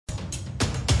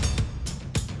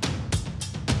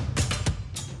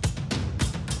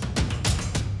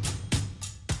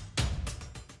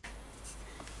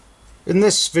In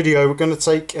this video we're going to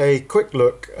take a quick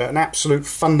look at an absolute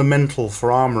fundamental for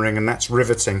armouring, and that's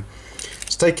riveting.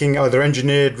 It's taking either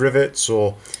engineered rivets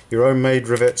or your own made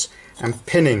rivets and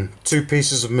pinning two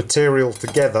pieces of material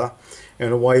together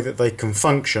in a way that they can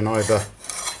function either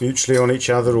mutually on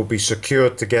each other or be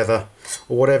secured together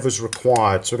or whatever's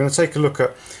required. So we're going to take a look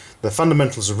at the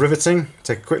fundamentals of riveting,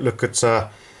 take a quick look at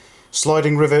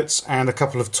sliding rivets and a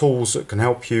couple of tools that can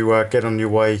help you get on your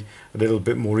way a little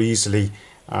bit more easily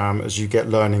as you get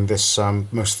learning this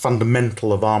most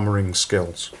fundamental of armouring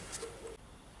skills.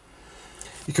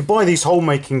 You can buy these hole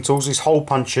making tools, these hole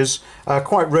punches,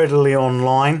 quite readily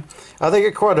online. They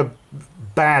get quite a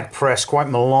bad press, quite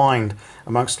maligned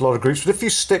amongst a lot of groups, but if you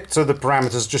stick to the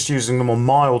parameters, just using them on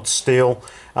mild steel,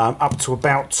 up to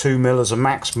about 2 mil as a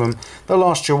maximum, they'll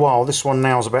last you a while. This one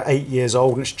now is about 8 years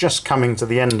old and it's just coming to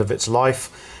the end of its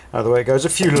life. The way it goes, a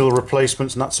few little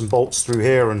replacements, nuts and bolts through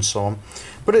here and so on,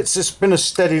 but it's been a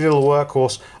steady little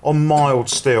workhorse on mild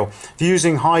steel. If you're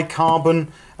using high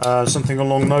carbon, something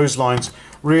along those lines,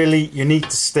 really you need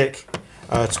to stick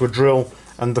to a drill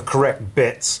and the correct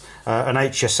bits, an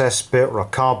HSS bit or a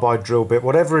carbide drill bit,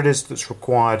 whatever it is that's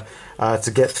required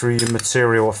to get through your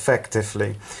material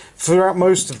effectively. Throughout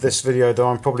most of this video though,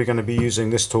 I'm probably going to be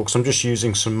using this tool because I'm just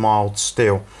using some mild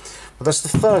steel. But that's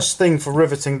the first thing for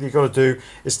riveting that you've got to do,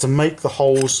 is to make the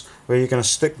holes where you're going to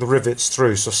stick the rivets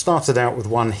through. So I started out with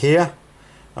one here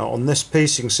on this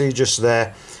piece, you can see just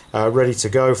there, ready to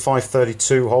go,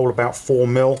 532 hole, about 4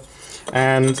 mil.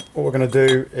 And what we're going to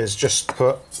do is just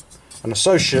put an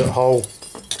associate hole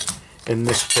in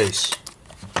this piece.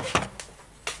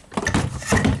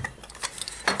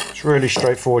 It's really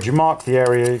straightforward. You mark the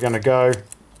area you're going to go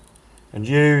and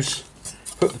use,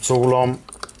 put the tool on,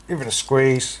 give it a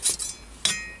squeeze,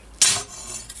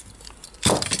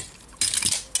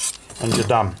 and you're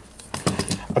done.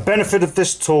 A benefit of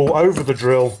this tool over the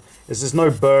drill is there's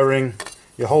no burring,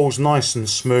 your hole's nice and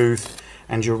smooth,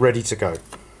 and you're ready to go.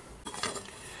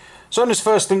 So in this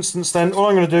first instance then, all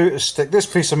I'm going to do is stick this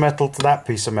piece of metal to that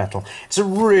piece of metal. It's a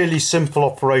really simple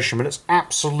operation, but it's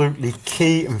absolutely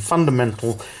key and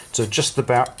fundamental to just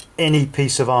about any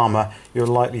piece of armour you're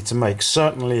likely to make,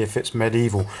 certainly if it's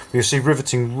medieval. You'll see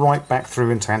riveting right back through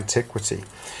into antiquity.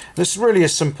 And it's really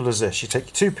as simple as this. You take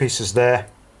your two pieces there,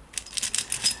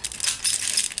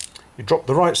 you drop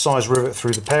the right size rivet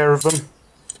through the pair of them,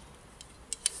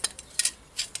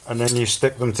 and then you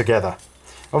stick them together.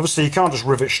 Obviously you can't just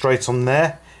rivet straight on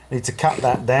there, you need to cut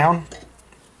that down.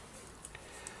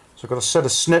 So I've got a set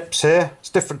of snips here. It's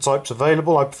different types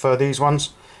available, I prefer these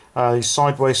ones, these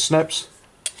sideways snips.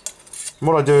 And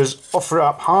what I do is offer it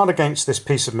up hard against this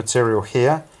piece of material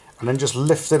here and then just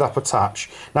lift it up a touch.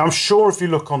 Now I'm sure if you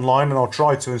look online, and I'll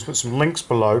try to and put some links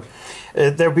below,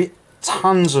 there'll be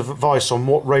tons of advice on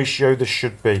what ratio this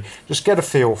should be. Just get a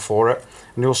feel for it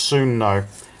and you'll soon know.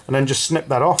 And then just snip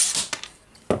that off.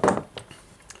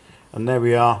 And there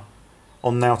we are,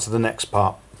 on now to the next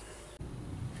part.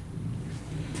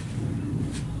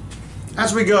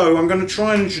 As we go, I'm going to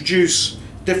try and introduce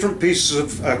different pieces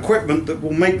of equipment that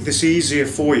will make this easier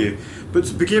for you. But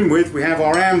to begin with, we have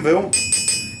our anvil.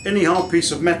 Any hard piece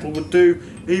of metal would do,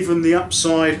 even the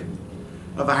upside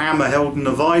of a hammer held in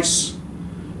a vise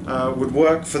would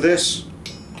work for this.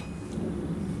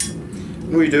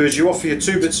 And all you do is you offer your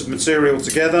two bits of material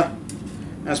together,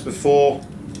 as before.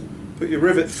 Put your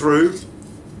rivet through,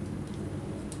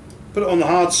 put it on the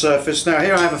hard surface. Now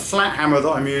here I have a flat hammer that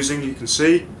I'm using, you can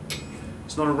see.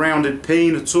 It's not a rounded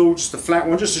peen at all, just a flat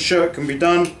one, just to show it can be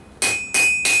done.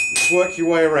 Just work your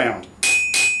way around,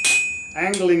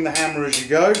 angling the hammer as you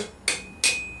go.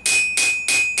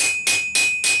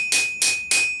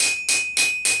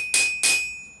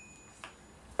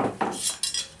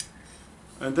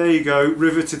 And there you go,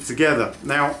 riveted together.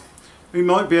 Now we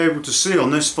might be able to see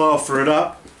on this, if I offer it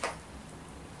up,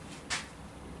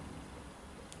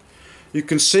 you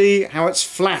can see how it's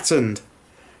flattened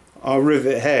our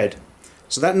rivet head.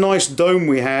 So that nice dome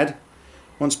we had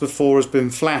once before has been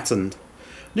flattened.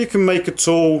 You can make a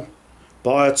tool,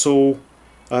 buy a tool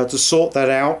to sort that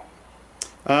out.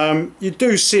 You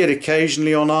do see it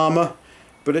occasionally on armour,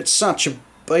 but it's such a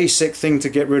basic thing to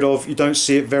get rid of, you don't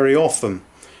see it very often.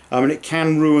 And it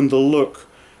can ruin the look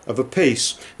of a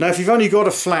piece. Now if you've only got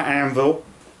a flat anvil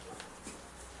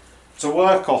to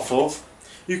work off of,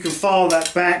 you can file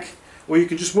that back, or you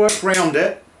can just work round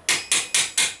it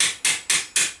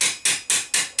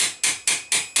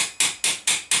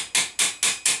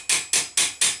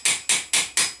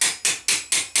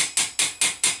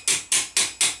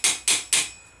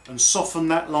and soften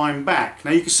that line back.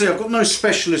 Now you can see I've got no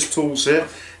specialist tools here.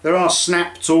 There are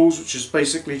snap tools, which is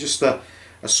basically just a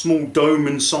small dome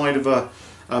inside of a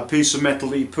piece of metal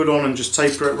that you put on and just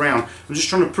taper it round. I'm just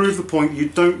trying to prove the point you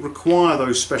don't require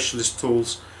those specialist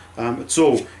tools at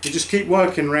all. You just keep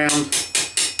working round.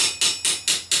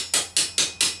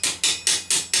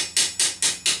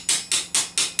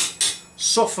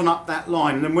 Soften up that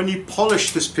line, and then when you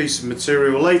polish this piece of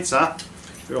material later,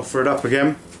 if we offer it up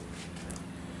again,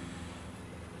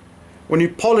 when you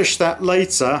polish that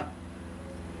later,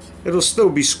 it'll still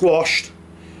be squashed,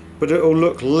 but it'll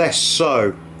look less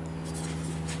so.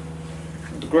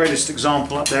 The greatest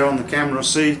example up there on the camera,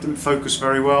 see, didn't focus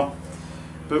very well,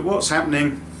 but what's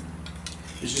happening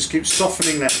is just keep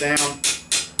softening that down,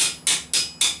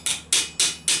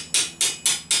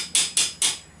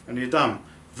 and you're done.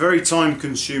 Very time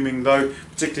consuming though,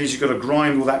 particularly as you've got to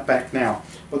grind all that back now.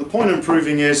 But the point I'm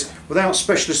proving is, without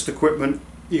specialist equipment,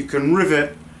 you can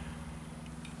rivet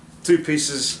two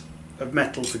pieces of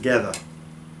metal together.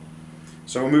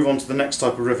 So we'll move on to the next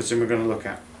type of riveting we're going to look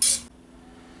at.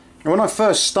 Now, when I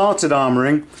first started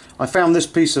armouring, I found this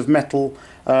piece of metal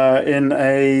in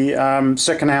a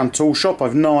second-hand tool shop.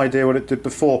 I've no idea what it did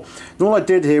before. And all I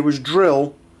did here was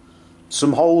drill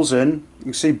some holes in. You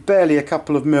can see barely a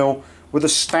couple of mil, with a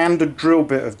standard drill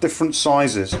bit of different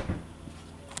sizes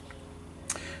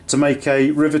to make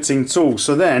a riveting tool.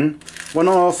 So then when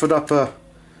I offered up a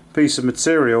piece of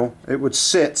material, it would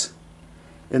sit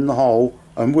in the hole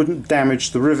and wouldn't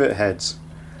damage the rivet heads.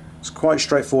 It's quite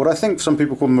straightforward. I think some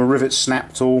people call them a rivet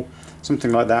snap tool,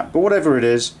 something like that, but whatever it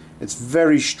is, it's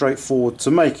very straightforward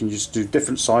to make, and you just do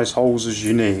different size holes as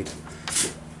you need.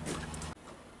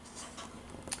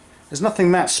 There's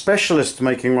nothing that specialist to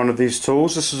making one of these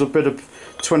tools. This is a bit of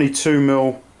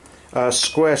 22mm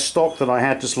square stock that I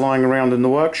had just lying around in the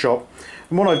workshop,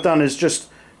 and what I've done is just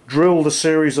drilled a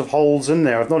series of holes in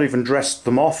there. I've not even dressed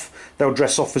them off. They'll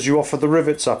dress off as you offer the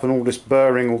rivets up, and all this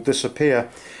burring will disappear.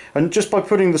 And just by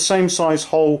putting the same size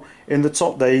hole in the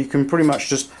top there, you can pretty much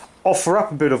just offer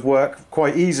up a bit of work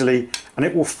quite easily, and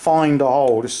it will find a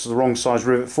hole. This is the wrong size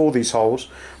rivet for these holes,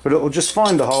 but it will just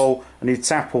find a hole and you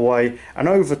tap away, and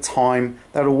over time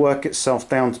that'll work itself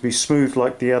down to be smooth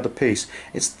like the other piece.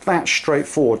 It's that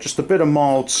straightforward. Just a bit of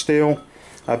mild steel,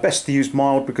 best to use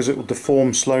mild because it will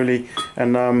deform slowly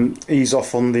and ease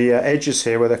off on the edges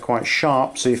here where they're quite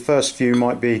sharp, so your first few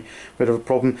might be a bit of a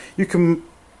problem. You can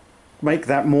make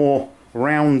that more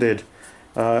rounded,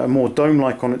 more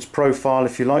dome-like on its profile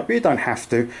if you like, but you don't have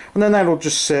to, and then that'll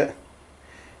just sit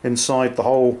inside the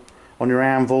hole on your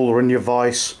anvil or in your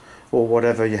vise or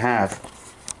whatever you have.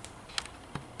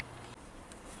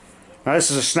 Now,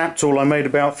 this is a snap tool I made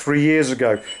about 3 years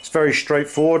ago. It's very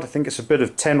straightforward. I think it's a bit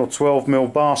of 10 or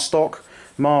 12mm bar stock,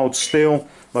 mild steel.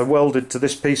 I welded to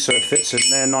this piece so it fits in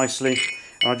there nicely,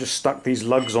 and I just stuck these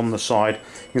lugs on the side.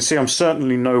 You can see I'm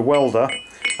certainly no welder,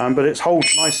 but it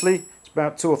holds nicely.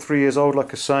 About 2 or 3 years old,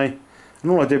 like I say,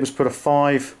 and all I did was put a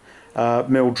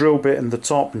 5mm drill bit in the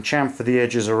top and chamfer the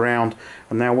edges around,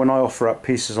 and now when I offer up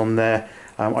pieces on there,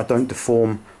 I don't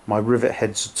deform my rivet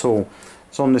heads at all.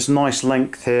 It's on this nice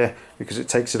length here because it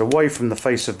takes it away from the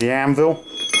face of the anvil.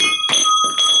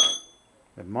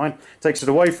 Never mind. It takes it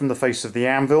away from the face of the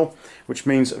anvil, which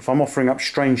means if I'm offering up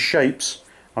strange shapes,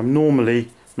 I'm normally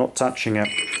not touching it,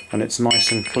 and it's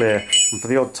nice and clear. And for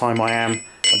the odd time I am,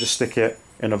 I just stick it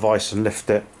in a vise and lift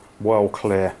it well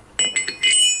clear.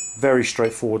 Very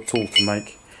straightforward tool to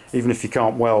make. Even if you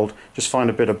can't weld, just find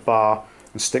a bit of bar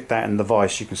and stick that in the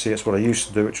vise. You can see it's what I used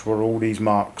to do, which were all these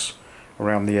marks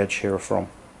around the edge here are from.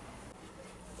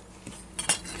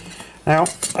 Now,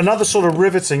 another sort of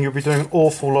riveting you'll be doing an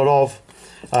awful lot of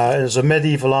as a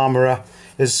medieval armourer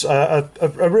is a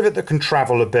rivet that can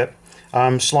travel a bit.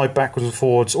 Slide backwards and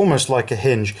forwards, almost like a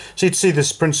hinge. So you'd see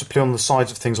this principally on the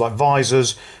sides of things like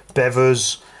visors,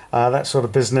 bevers, that sort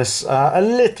of business. A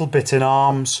little bit in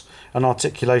arms and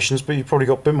articulations, but you've probably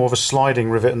got a bit more of a sliding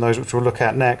rivet in those, which we'll look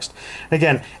at next.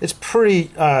 Again, it's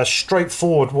pretty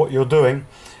straightforward what you're doing.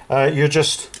 You're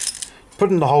just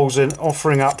putting the holes in,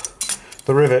 offering up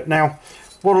the rivet. Now,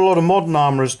 what a lot of modern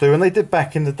armourers do, and they did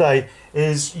back in the day,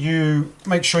 is you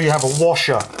make sure you have a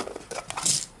washer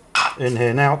in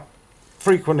here. Now,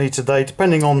 frequently today,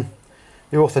 depending on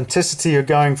the authenticity you're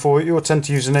going for, you'll tend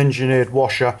to use an engineered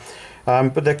washer,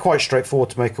 but they're quite straightforward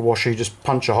to make a washer. You just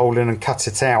punch a hole in and cut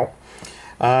it out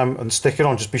and stick it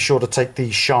on. Just be sure to take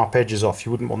these sharp edges off.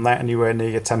 You wouldn't want that anywhere near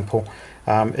your temple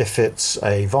if it's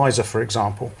a visor, for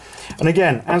example. And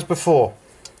again, as before,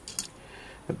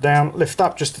 put down, lift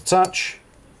up just a touch,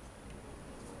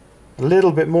 a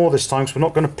little bit more this time because we're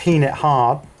not going to peen it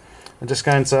hard. I'm just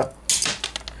going to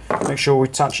make sure we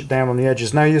touch it down on the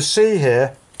edges. Now you'll see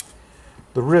here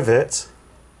the rivet,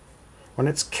 when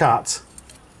it's cut,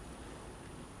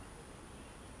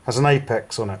 has an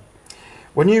apex on it.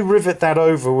 When you rivet that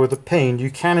over with a pin,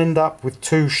 you can end up with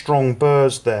two strong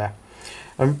burrs there.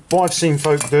 And what I've seen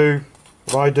folk do,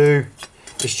 what I do,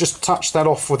 is just touch that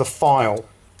off with a file.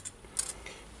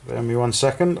 Bear with me 1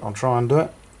 second, I'll try and do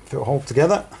it, if it'll hold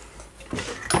together.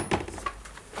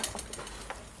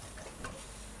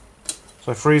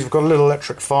 So Freeze, we've got a little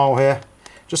electric file here,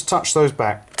 just touch those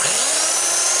back.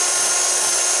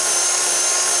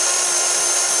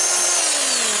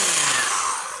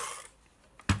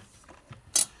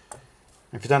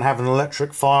 If you don't have an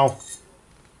electric file,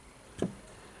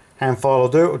 hand file will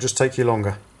do, it'll just take you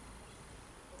longer.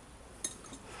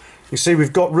 You see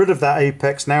we've got rid of that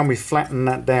apex now and we've flattened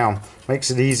that down. Makes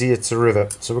it easier to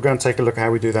rivet. So we're going to take a look at how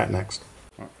we do that next.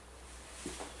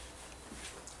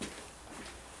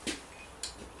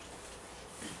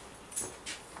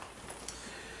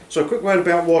 So a quick word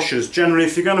about washers. Generally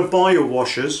if you're going to buy your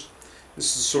washers, this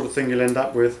is the sort of thing you'll end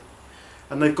up with.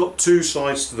 And they've got two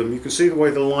sides to them. You can see the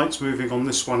way the light's moving on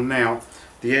this one now.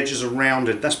 The edges are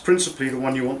rounded. That's principally the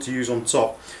one you want to use on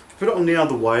top. If you put it on the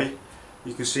other way,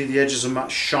 you can see the edges are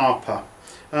much sharper.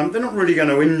 They're not really going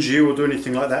to injure you or do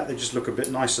anything like that. They just look a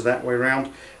bit nicer that way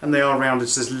around. And they are rounded,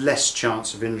 so there's less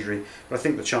chance of injury. But I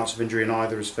think the chance of injury in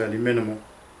either is fairly minimal.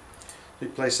 You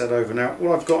place that over. Now,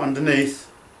 what I've got underneath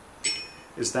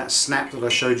is that snap that I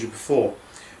showed you before.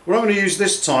 What I'm going to use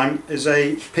this time is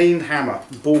a peened hammer,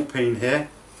 ball peen here,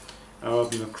 rather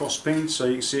than a cross peen, so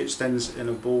you can see it extends in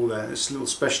a ball there. This little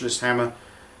specialist hammer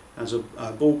has a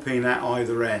ball peen at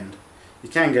either end. You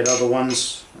can get other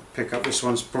ones. Pick up this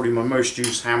one's probably my most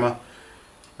used hammer.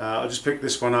 I just picked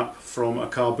this one up from a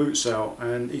car boot sale,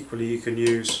 and equally you can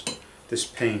use this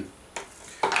peen.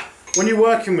 When you're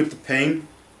working with the peen,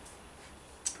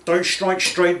 don't strike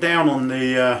straight down on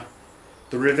the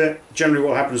rivet. Generally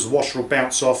what happens is the washer will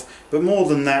bounce off, but more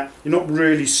than that, you're not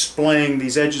really splaying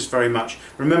these edges very much.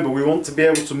 Remember, we want to be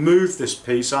able to move this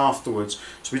piece afterwards,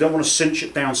 so we don't want to cinch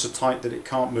it down so tight that it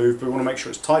can't move, but we want to make sure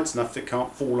it's tight enough that it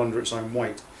can't fall under its own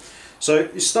weight. So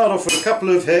you start off with a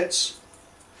couple of hits.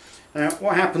 Now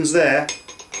what happens there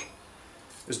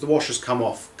is the washers come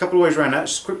off. A couple of ways around that,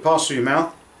 just a quick pass through your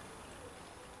mouth.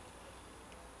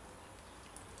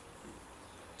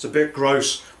 It's a bit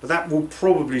gross, but that will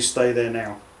probably stay there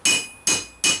now. And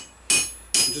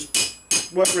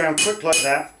just work around quick like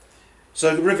that,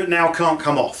 so the rivet now can't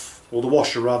come off, or the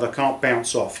washer rather can't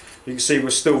bounce off. You can see we're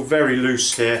still very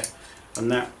loose here,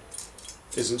 and that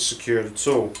isn't secured at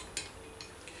all.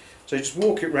 So you just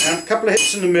walk it round, a couple of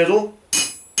hits in the middle,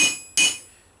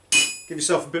 give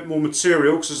yourself a bit more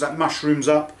material because as that mushrooms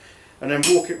up, and then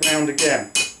walk it round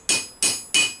again.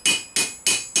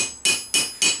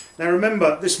 Now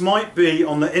remember, this might be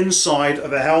on the inside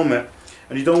of a helmet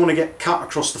and you don't want to get cut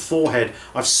across the forehead.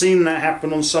 I've seen that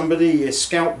happen on somebody. Your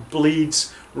scalp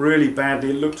bleeds really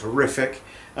badly, it looked horrific.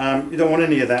 You don't want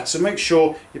any of that, so make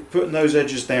sure you're putting those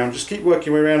edges down. Just keep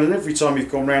working your way around, and every time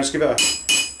you've gone round, just give it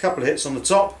a couple of hits on the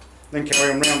top, then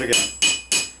carry on round again.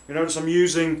 You notice I'm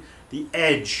using the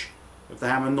edge of the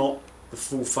hammer, not the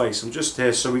full face. I'm just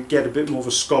here so we get a bit more of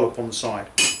a scallop on the side.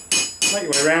 Make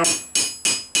your way around.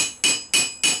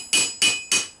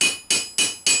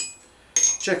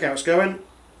 Check how it's going.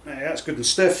 There, that's good and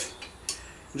stiff.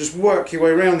 And just work your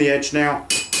way around the edge now.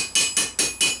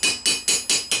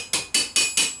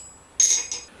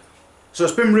 So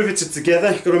it's been riveted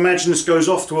together. You've got to imagine this goes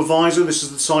off to a visor. This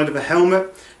is the side of a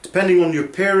helmet. Depending on your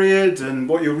period and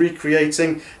what you're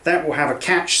recreating, that will have a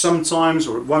catch sometimes,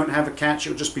 or it won't have a catch.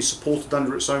 It'll just be supported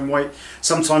under its own weight.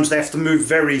 Sometimes they have to move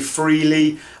very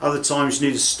freely. Other times you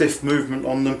need a stiff movement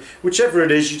on them. Whichever it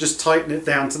is, you just tighten it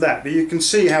down to that. But you can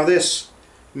see how this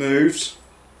moves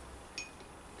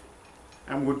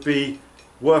and would be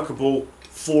workable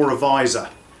for a visor.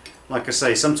 Like I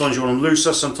say, sometimes you want them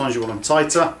looser, sometimes you want them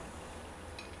tighter.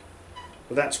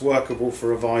 But that's workable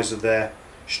for a visor there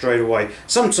straight away.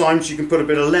 Sometimes you can put a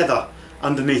bit of leather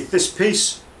underneath this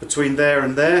piece between there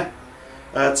and there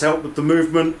to help with the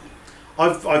movement.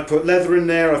 I've put leather in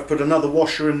there, I've put another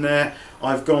washer in there,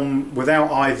 I've gone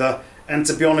without either, and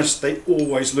to be honest they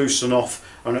always loosen off,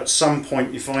 and at some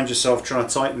point you find yourself trying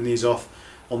to tighten these off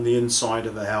on the inside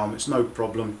of the helmet. It's no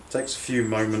problem, it takes a few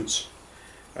moments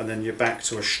and then you're back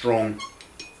to a strong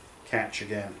catch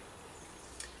again.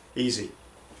 Easy.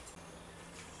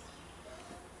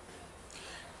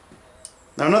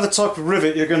 Now another type of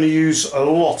rivet you're going to use a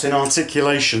lot in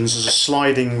articulations is a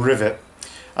sliding rivet.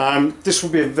 This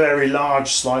will be a very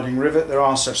large sliding rivet. There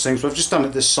are such things, but I've just done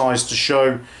it this size to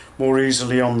show more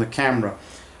easily on the camera.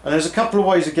 And there's a couple of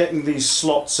ways of getting these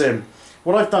slots in.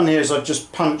 What I've done here is I've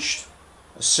just punched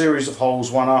a series of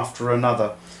holes one after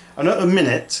another. And at the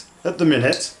minute,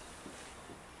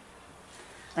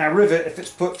 our rivet, if it's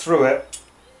put through it,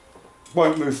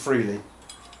 won't move freely.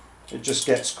 It just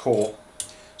gets caught.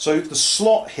 So the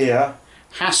slot here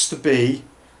has to be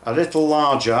a little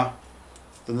larger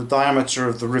than the diameter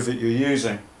of the rivet you're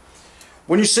using.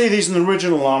 When you see these in the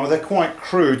original armour, they're quite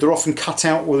crude. They're often cut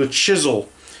out with a chisel.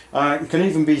 It can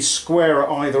even be square at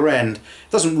either end.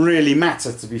 It doesn't really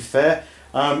matter, to be fair.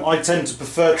 I tend to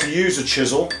prefer to use a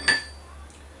chisel,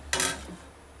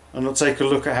 and I'll take a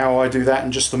look at how I do that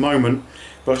in just a moment.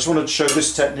 But I just wanted to show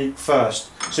this technique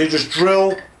first. So you just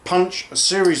drill, punch a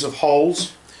series of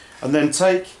holes, and then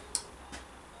take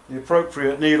the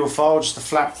appropriate needle file, just a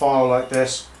flat file like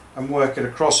this, and work it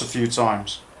across a few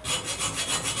times.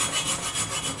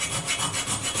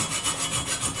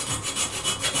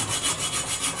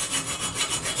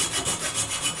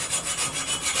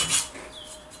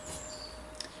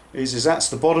 Easy as that's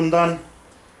the bottom done.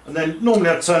 And then normally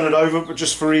I'd turn it over, but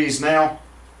just for ease now,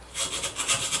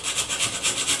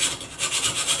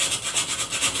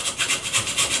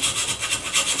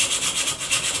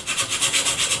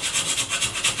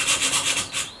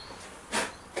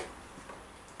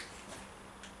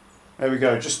 there we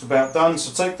go, just about done.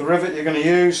 So take the rivet you're going to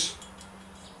use,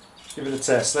 give it a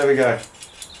test. There we go.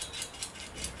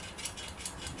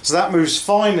 So that moves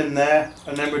fine in there,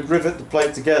 and then we'd rivet the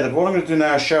plate together. But what I'm going to do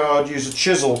now is show how I'd use a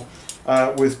chisel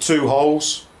with 2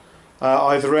 holes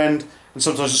either end, and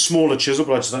sometimes a smaller chisel,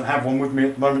 but I just don't have one with me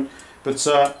at the moment. But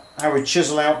how we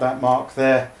chisel out that mark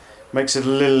there makes it a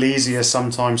little easier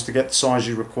sometimes to get the size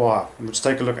you require. And we'll just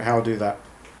take a look at how I do that.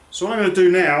 So what I'm going to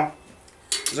do now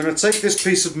is I'm going to take this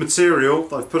piece of material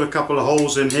that I've put a couple of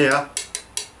holes in here,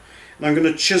 and I'm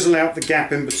going to chisel out the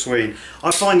gap in between.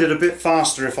 I find it a bit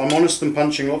faster, if I'm honest, than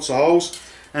punching lots of holes,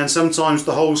 and sometimes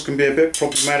the holes can be a bit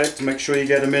problematic to make sure you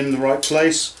get them in the right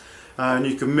place, and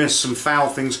you can miss some foul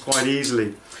things quite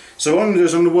easily. So what I'm going to do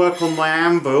is I'm going to work on my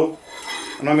anvil,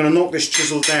 and I'm going to knock this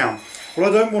chisel down. What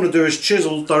I don't want to do is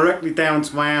chisel directly down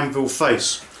to my anvil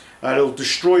face. It'll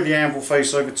destroy the anvil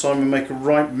face over time and make a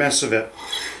right mess of it.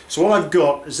 So what I've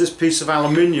got is this piece of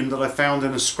aluminium that I found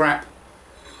in a scrap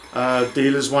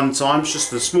dealers one time. It's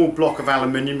just a small block of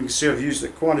aluminium. You can see I've used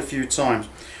it quite a few times.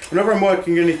 Whenever I'm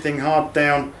working anything hard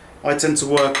down, I tend to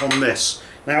work on this.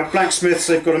 Now blacksmiths,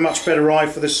 they've got a much better eye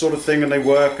for this sort of thing, and they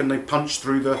work and they punch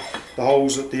through the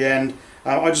holes at the end.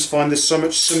 I just find this so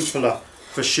much simpler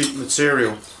for sheet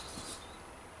material.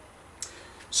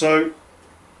 So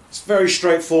it's very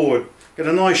straightforward. Get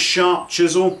a nice sharp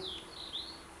chisel.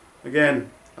 Again,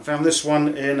 I found this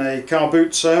one in a car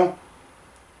boot sale.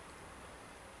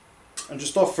 And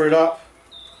just offer it up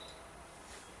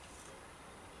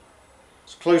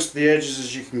as close to the edges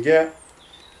as you can get,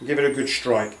 and give it a good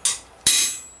strike.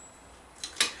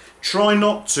 Try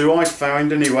not to, I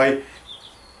found anyway,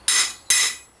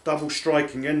 double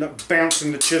striking, end up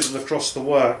bouncing the chisel across the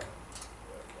work.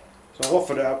 So I've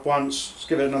offered it up once, let's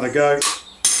give it another go,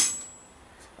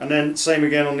 and then same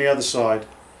again on the other side.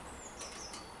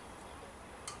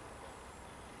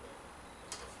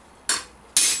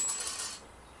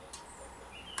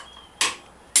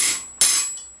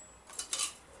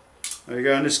 There you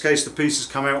go, in this case the piece has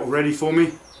come out already for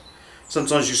me.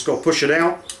 Sometimes you just got to push it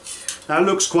out. Now it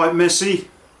looks quite messy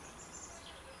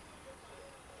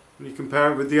when you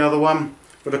compare it with the other one,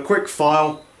 but a quick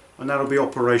file and that'll be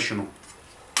operational.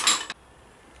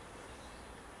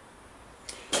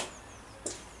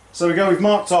 So we go, we've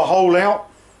marked our hole out.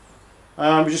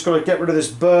 We've just got to get rid of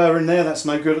this burr in there, that's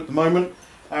no good at the moment.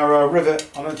 Our rivet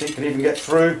I don't think can even get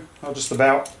through, not just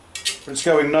about, but it's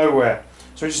going nowhere.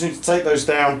 So we just need to take those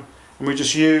down, and we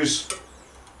just use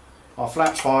our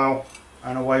flat file,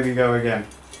 and away we go again.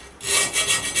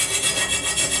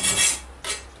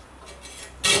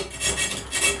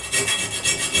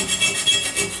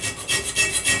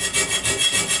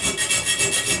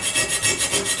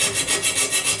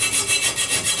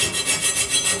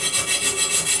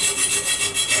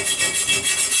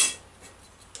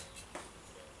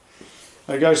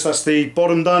 There you go, so that's the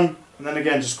bottom done, and then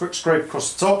again just quick scrape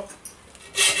across the top.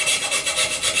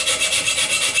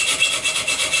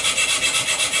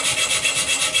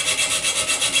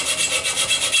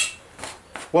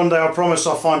 One day I promise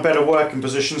I'll find better working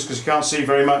positions because you can't see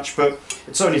very much, but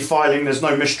it's only filing, there's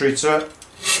no mystery to it.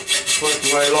 Work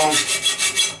your way along.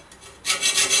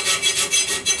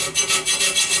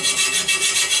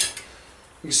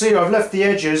 You can see I've left the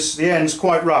edges, the ends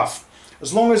quite rough.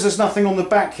 As long as there's nothing on the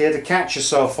back here to catch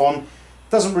yourself on,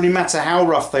 it doesn't really matter how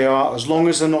rough they are, as long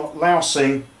as they're not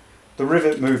lousing the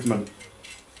rivet movement.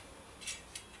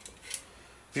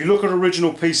 If you look at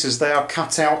original pieces, they are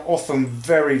cut out often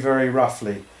very, very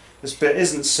roughly. This bit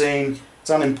isn't seen, it's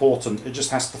unimportant, it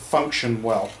just has to function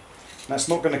well. And that's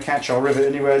not going to catch our rivet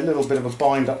anywhere, a little bit of a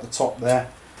bind up the top there.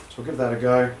 So So I'll give that a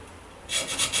go.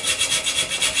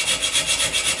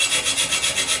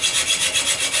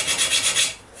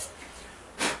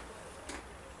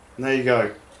 And there you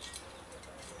go.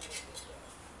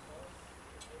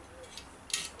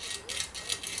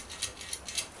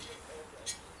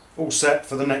 All set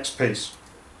for the next piece.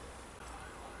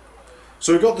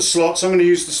 So we've got the slots. I'm going to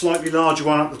use the slightly larger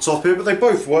one at the top here, but they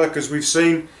both work as we've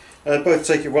seen. Both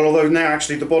take it well, although now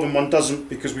actually the bottom one doesn't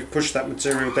because we've pushed that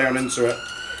material down into it.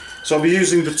 So I'll be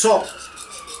using the top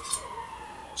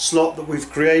slot that we've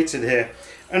created here,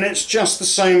 and it's just the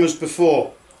same as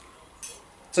before.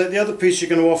 Take the other piece you're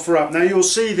going to offer up. Now you'll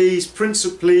see these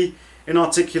principally in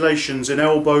articulations in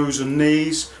elbows and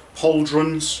knees,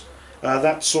 pauldrons,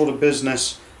 that sort of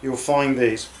business. You'll find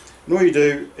these. And all you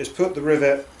do is put the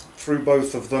rivet through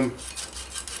both of them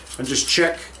and just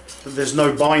check that there's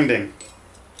no binding.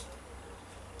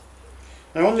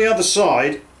 Now on the other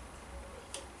side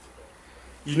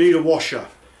you need a washer.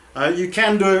 You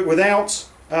can do it without.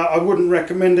 I wouldn't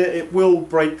recommend it. It will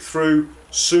break through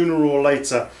sooner or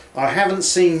later. I haven't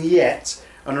seen yet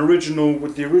an original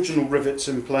with the original rivets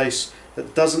in place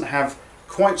that doesn't have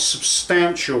quite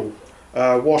substantial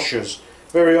washers.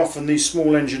 Very often these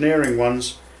small engineering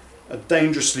ones are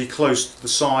dangerously close to the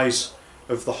size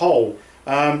of the hole.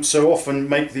 So often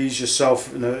make these yourself,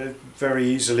 very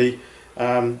easily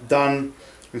done.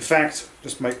 In fact,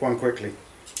 just make one quickly,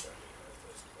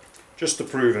 just to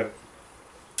prove it.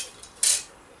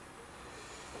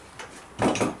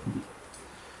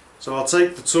 So I'll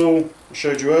take the tool I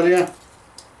showed you earlier,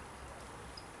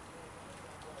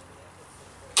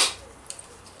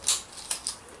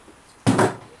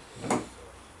 so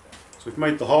we've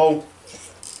made the hole.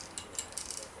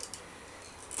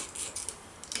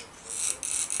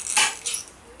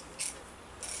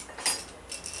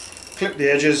 Clip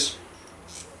the edges.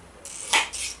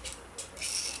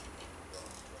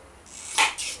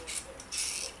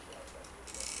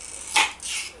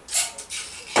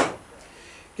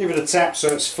 Give it a tap so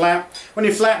it's flat. When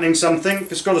you're flattening something,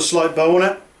 if it's got a slight bow on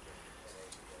it,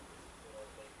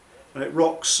 and it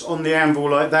rocks on the anvil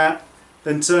like that,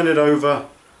 then turn it over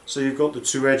so you've got the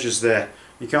two edges there.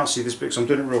 You can't see this bit because I'm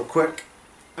doing it real quick.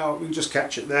 Oh, we can just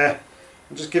catch it there.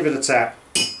 And just give it a tap.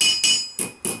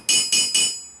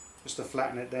 Just to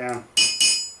flatten it down.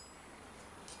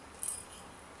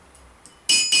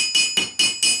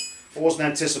 I wasn't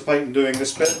anticipating doing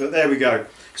this bit, but there we go.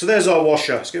 So there's our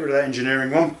washer. Let's get rid of that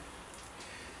engineering one.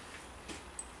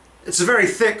 It's a very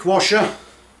thick washer.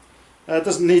 It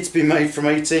doesn't need to be made from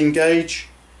 18 gauge.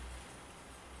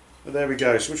 But there we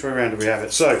go. So which way around do we have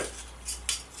it? So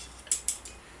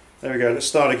there we go. Let's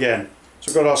start again.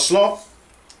 So we've got our slot,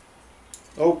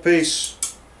 old piece,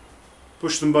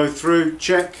 push them both through,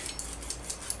 check.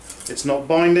 It's not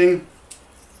binding.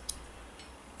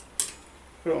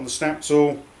 Put it on the snap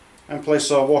tool and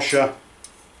place our washer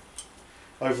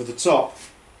over the top.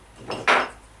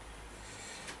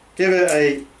 Give it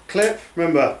a clip.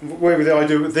 Remember, the way I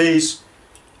do it with these,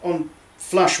 on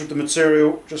flush with the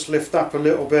material, just lift up a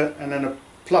little bit and then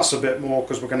plus a bit more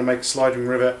because we're going to make a sliding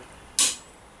rivet.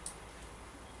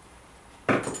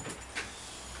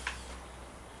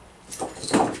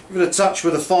 Give it a touch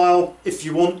with a file if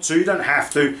you want to. You don't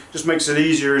have to. Just makes it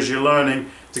easier as you're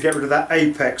learning to get rid of that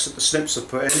apex that the snips have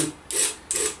put in.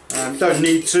 Don't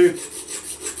need to.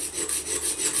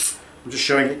 I'm just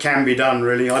showing it can be done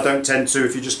really. I don't tend to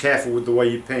if you're just careful with the way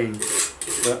you peen.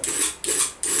 But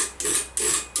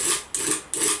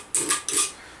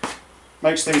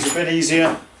makes things a bit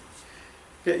easier.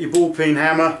 Get your ball peen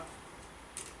hammer,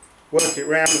 work it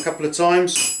round a couple of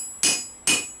times.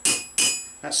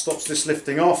 That stops this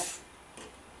lifting off.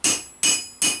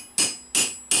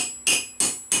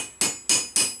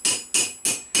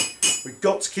 We've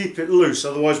got to keep it loose,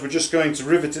 otherwise we're just going to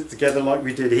rivet it together like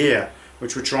we did here,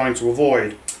 which we're trying to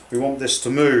avoid. We want this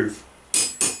to move.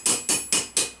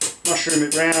 Mushroom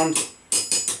it round.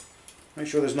 Make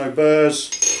sure there's no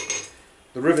burrs.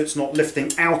 The rivet's not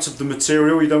lifting out of the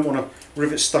material. You don't want a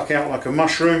rivet stuck out like a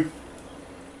mushroom.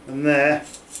 And there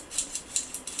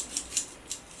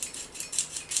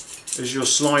is your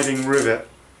sliding rivet.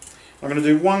 I'm going to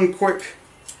do one quick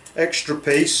extra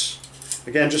piece,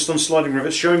 again just on sliding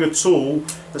rivets, showing a tool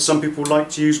that some people like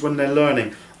to use when they're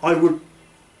learning. I would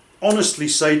honestly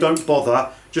say don't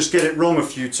bother, just get it wrong a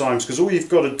few times, because all you've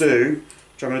got to do,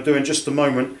 which I'm going to do in just a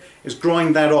moment, is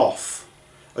grind that off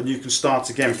and you can start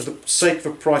again. For the sake of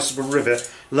the price of a rivet,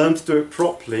 learn to do it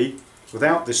properly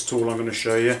without this tool I'm going to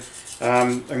show you,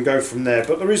 and go from there.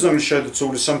 But the reason I'm going to show the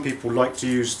tool is some people like to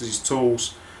use these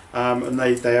tools and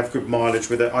they have good mileage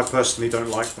with it. I personally don't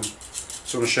like them,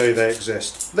 so I'm going to show you they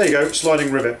exist. There you go,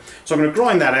 sliding rivet. So I'm going to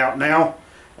grind that out now,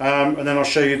 and then I'll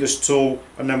show you this tool,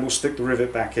 and then we'll stick the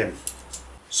rivet back in.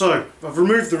 So I've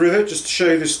removed the rivet just to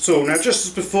show you this tool. Now, just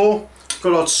as before, I've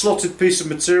got our slotted piece of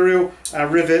material, our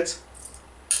rivet,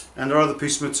 and our other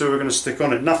piece of material we're going to stick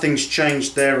on it. Nothing's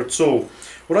changed there at all.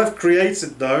 What I've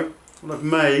created though, what I've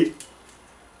made,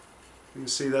 you can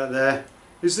see that there,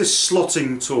 is this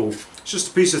slotting tool. It's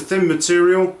just a piece of thin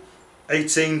material,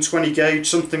 18, 20 gauge,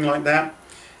 something like that.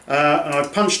 And I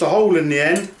punched a hole in the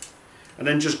end and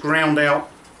then just ground out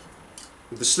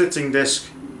with the slitting disc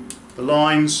the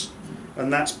lines,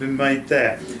 and that's been made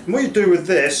there. And what you do with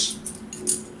this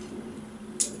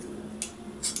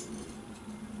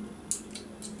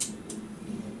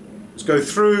is go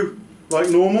through like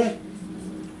normal,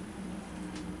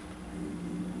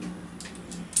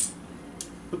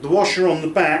 put the washer on the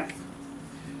back,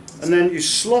 and then you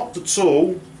slot the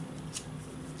tool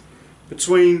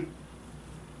between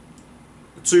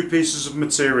the two pieces of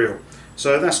material.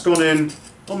 So that's gone in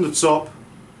on the top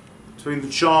between the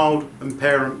child and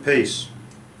parent piece.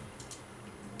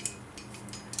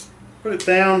 Put it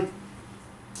down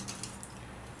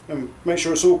and make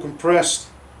sure it's all compressed.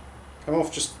 Come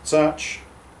off just a touch.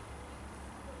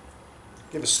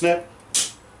 Give a snip.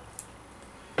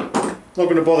 Not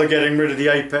going to bother getting rid of the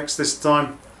apex this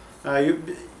time.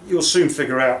 You'll soon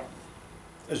figure out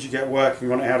as you get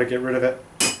working on it how to get rid of it.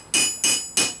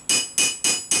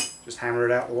 Just hammer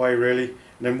it out the way really, and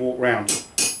then walk round.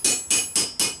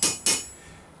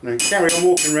 And then carry on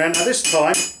walking around. Now this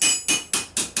time,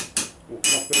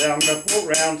 walking off there, I'm going to walk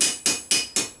round.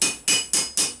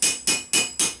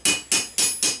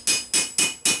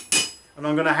 And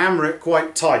I'm going to hammer it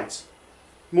quite tight.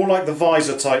 More like the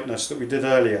visor tightness that we did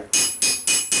earlier.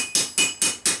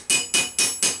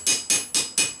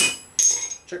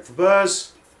 Check for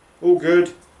burrs, all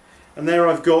good. And there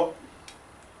I've got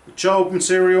the child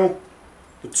material,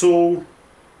 the tool,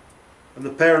 and the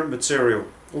parent material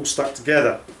all stuck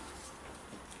together.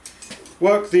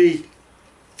 Work the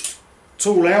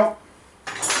tool out,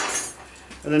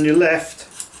 and then you're left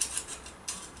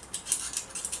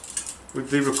with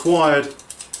the required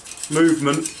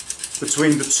movement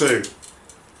between the two.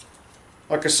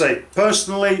 Like I say,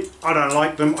 personally I don't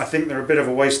like them. I think they're a bit of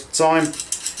a waste of time,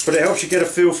 but it helps you get a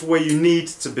feel for where you need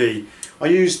to be. I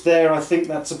used there, I think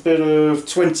that's a bit of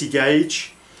 20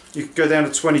 gauge. You could go down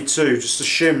to 22, just a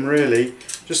shim really,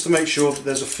 just to make sure that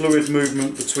there's a fluid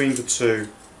movement between the two.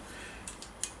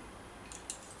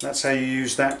 That's how you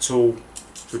use that tool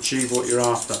to achieve what you're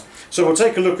after. So we'll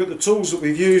take a look at the tools that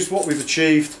we've used, what we've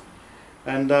achieved,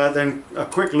 and then a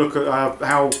quick look at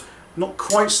how not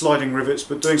quite sliding rivets,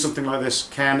 but doing something like this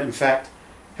can in fact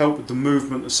help with the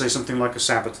movement of, say, something like a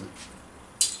saboton.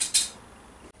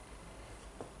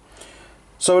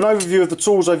 So an overview of the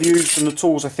tools I've used and the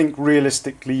tools I think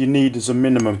realistically you need as a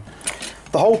minimum.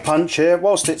 The hole punch here,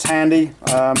 whilst it's handy,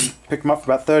 pick them up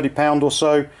for about £30 or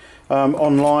so,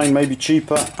 online, maybe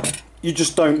cheaper, you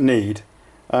just don't need.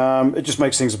 It just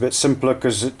makes things a bit simpler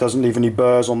because it doesn't leave any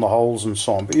burrs on the holes and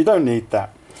so on, but you don't need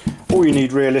that. All you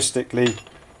need realistically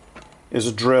is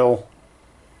a drill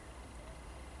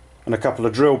and a couple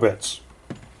of drill bits.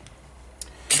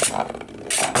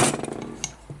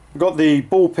 Got the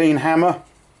ball peen hammer.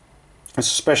 It's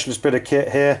a specialist bit of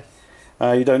kit here.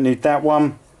 You don't need that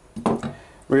one.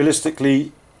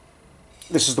 Realistically,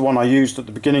 this is the one I used at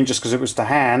the beginning just because it was to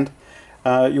hand.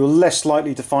 You're less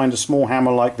likely to find a small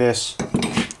hammer like this,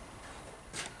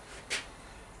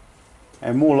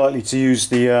 and more likely to use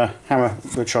the hammer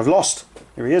which I've lost.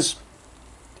 Here he is.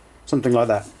 Something like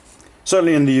that.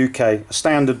 Certainly in the UK, a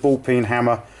standard ball peen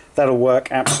hammer, that'll work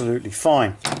absolutely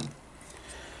fine.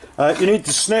 You need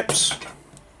the snips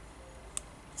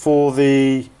for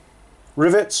the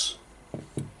rivets,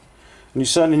 and you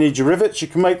certainly need your rivets. You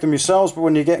can make them yourselves, but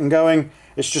when you're getting going,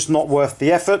 it's just not worth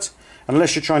the effort.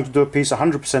 Unless you're trying to do a piece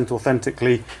 100%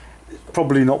 authentically, it's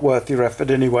probably not worth your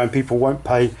effort anyway, and people won't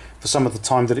pay for some of the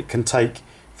time that it can take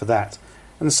for that.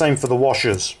 And the same for the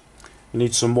washers. You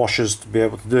need some washers to be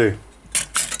able to do.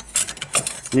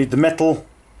 You need the metal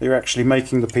that you're actually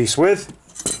making the piece with.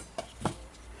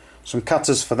 Some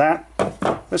cutters for that.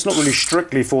 That's not really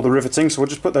strictly for the riveting, so we'll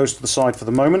just put those to the side for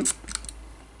the moment.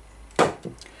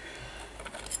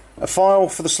 A file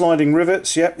for the sliding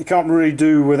rivets. Yep, you can't really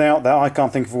do without that. I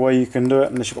can't think of a way you can do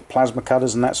it unless you've got plasma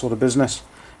cutters and that sort of business.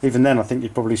 Even then I think you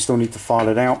probably still need to file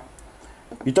it out.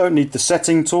 You don't need the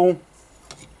setting tool.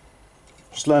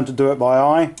 Just learn to do it by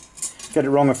eye. Get it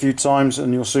wrong a few times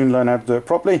and you'll soon learn how to do it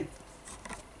properly.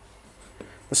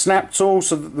 The snap tool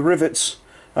so that the rivets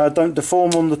don't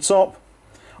deform on the top.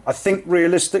 I think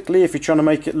realistically, if you're trying to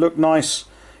make it look nice,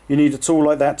 you need a tool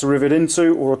like that to rivet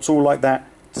into, or a tool like that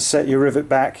to set your rivet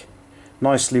back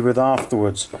nicely with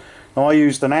afterwards. Now I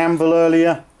used an anvil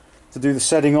earlier to do the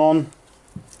setting on.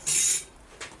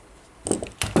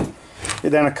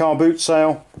 Get down a car boot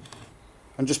sail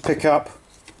and just pick up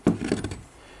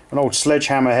an old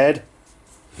sledgehammer head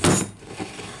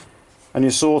and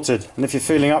you're sorted. And if you're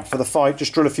feeling up for the fight,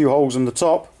 just drill a few holes in the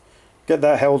top, get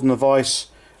that held in the vise,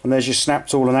 and there's your snap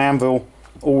tool and anvil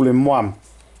all in one.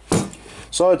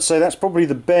 So I'd say that's probably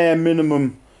the bare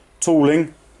minimum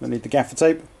tooling. I need the gaffer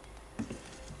tape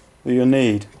that you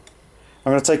need.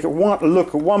 I'm going to take a look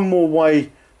at one more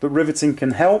way that riveting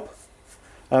can help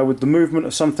with the movement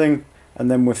of something, and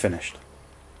then we're finished.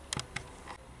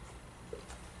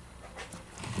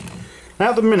 Now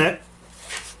at the minute,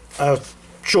 a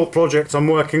short project I'm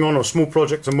working on, or small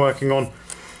project I'm working on,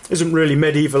 isn't really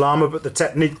medieval armour, but the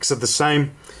techniques are the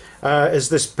same. Is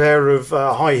this pair of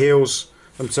high heels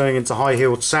I'm turning into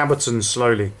high-heeled sabatons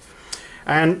slowly.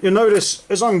 And you'll notice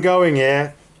as I'm going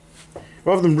here,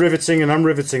 rather than riveting and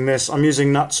unriveting this, I'm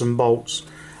using nuts and bolts.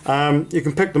 You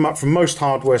can pick them up from most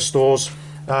hardware stores,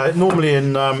 normally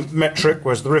in metric,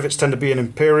 whereas the rivets tend to be in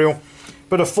imperial,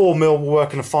 but a 4mm will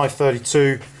work in a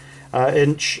 532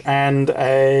 inch, and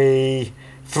a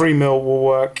 3mm will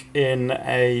work in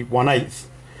a 1/8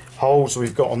 hole. So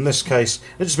we've got on this case,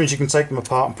 it just means you can take them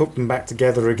apart and put them back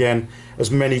together again as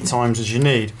many times as you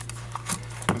need.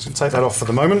 I'm just going to take that off for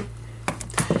the moment.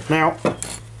 Now,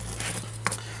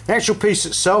 the actual piece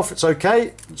itself, it's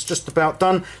okay, it's just about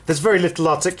done. There's very little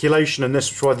articulation in this,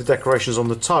 which is why the decoration is on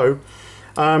the toe,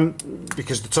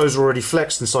 because the toes are already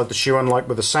flexed inside the shoe, unlike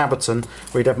with a sabaton,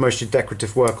 where you'd have mostly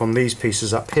decorative work on these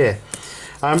pieces up here.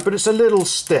 But it's a little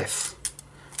stiff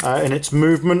in its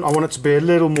movement. I want it to be a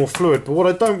little more fluid, but what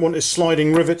I don't want is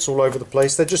sliding rivets all over the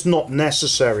place. They're just not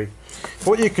necessary.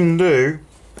 What you can do,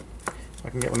 if I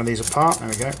can get one of these apart, there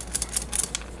we go.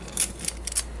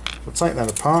 We'll take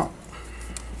that apart.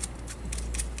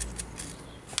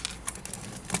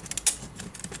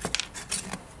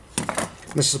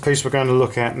 This is the piece we're going to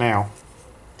look at now.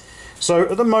 So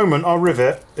at the moment our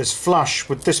rivet is flush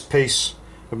with this piece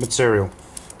of material.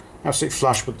 Absolutely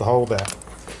flush with the hole there.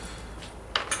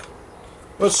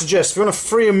 What I'd suggest, if you want a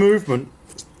freer movement,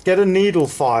 get a needle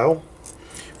file.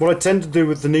 What I tend to do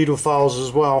with the needle files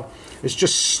as well is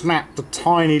just snap the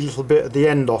tiny little bit at the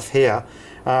end off here,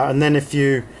 and then if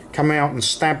you come out and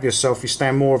stab yourself, you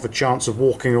stand more of a chance of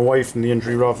walking away from the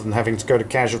injury rather than having to go to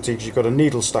casualty because you've got a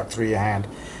needle stuck through your hand,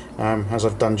 as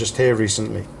I've done just here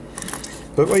recently.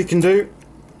 But what you can do,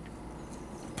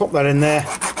 pop that in there,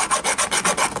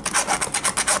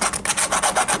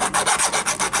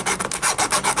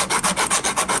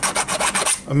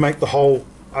 and make the hole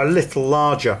a little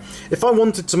larger. If I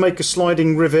wanted to make a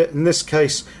sliding rivet, in this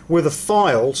case with a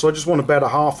file, so I just want about a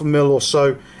 1/2 mil or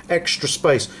so extra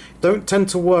space, don't tend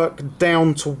to work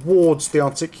down towards the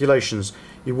articulations.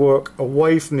 You work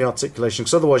away from the articulation,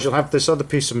 because otherwise you'll have this other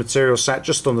piece of material sat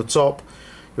just on the top.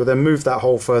 You'll then move that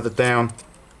hole further down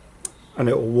and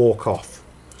it will walk off.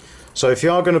 So if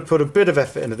you are going to put a bit of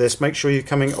effort into this, make sure you're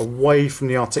coming away from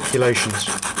the articulations.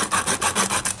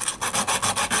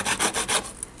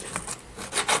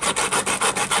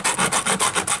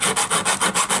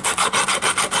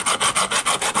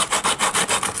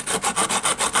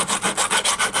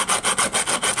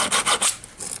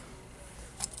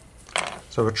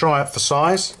 So we'll try it for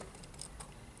size,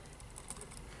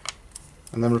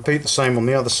 and then repeat the same on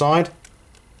the other side.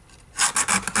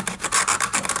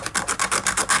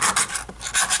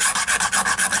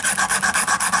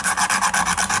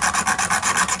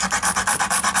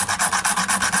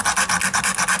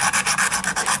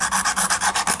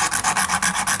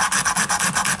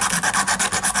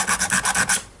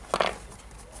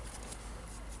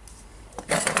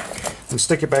 And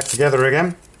stick it back together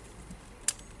again.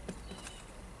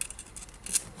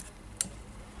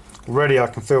 Already I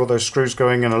can feel those screws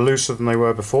going in are looser than they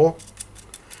were before.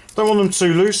 Don't want them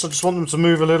too loose, I just want them to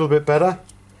move a little bit better, a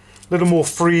little more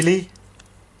freely.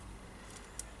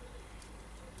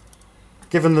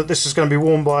 Given that this is going to be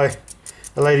worn by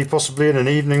a lady possibly in an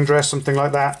evening dress, something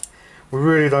like that, we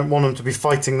really don't want them to be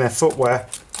fighting their footwear.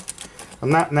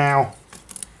 And that now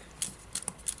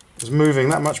is moving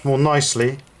that much more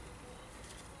nicely.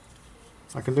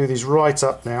 I can do these right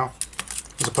up now,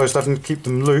 as opposed to having to keep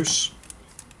them loose.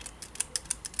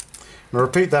 And I'll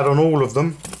repeat that on all of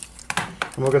them,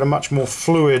 and we'll get a much more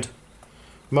fluid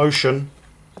motion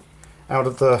out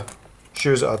of the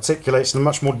shoe as it articulates, and a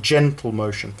much more gentle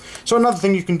motion. So another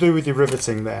thing you can do with your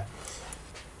riveting there.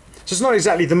 So it's not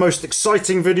exactly the most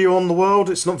exciting video on the world,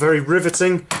 it's not very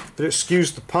riveting, but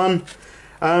excuse the pun.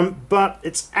 but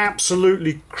it's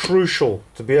absolutely crucial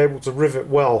to be able to rivet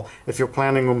well if you're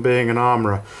planning on being an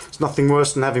armourer. It's nothing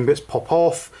worse than having bits pop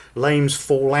off, lames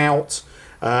fall out,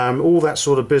 all that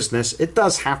sort of business. It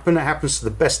does happen. It happens to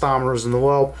the best armourers in the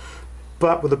world,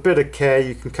 but with a bit of care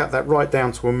you can cut that right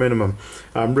down to a minimum.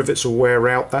 Rivets will wear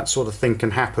out, that sort of thing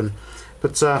can happen,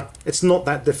 but it's not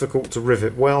that difficult to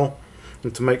rivet well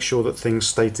and to make sure that things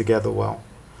stay together well.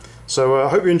 So I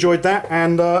hope you enjoyed that,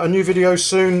 and a new video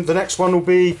soon. The next one will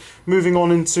be moving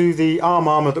on into the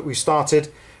armour that we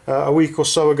started a week or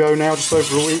so ago now, just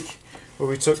over a week, where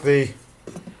we took the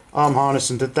arm harness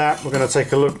and did that. We're going to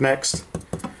take a look next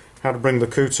how to bring the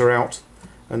cooter out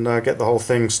and get the whole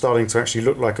thing starting to actually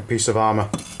look like a piece of armour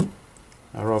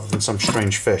rather than some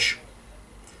strange fish.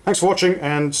 Thanks for watching,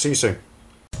 and see you soon.